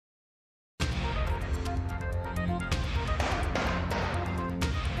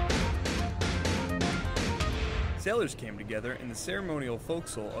Sailors came together in the ceremonial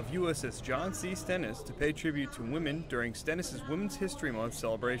forecastle of USS John C. Stennis to pay tribute to women during Stennis' Women's History Month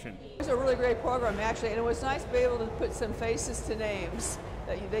celebration. It was a really great program, actually, and it was nice to be able to put some faces to names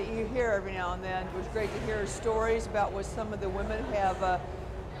that you hear every now and then. It was great to hear stories about what some of the women have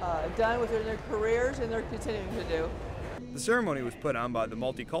done within their careers and they're continuing to do. The ceremony was put on by the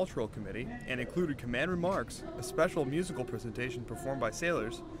Multicultural Committee and included command remarks, a special musical presentation performed by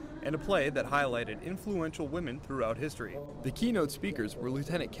sailors, and a play that highlighted influential women throughout history. The keynote speakers were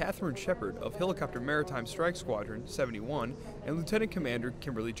Lieutenant Catherine Shepard of Helicopter Maritime Strike Squadron 71 and Lieutenant Commander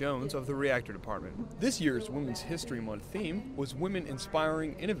Kimberly Jones of the Reactor Department. This year's Women's History Month theme was Women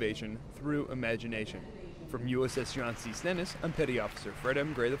Inspiring Innovation Through Imagination. From USS John C. Stennis, I'm Petty Officer Fred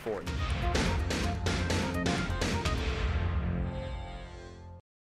M. Gray IV.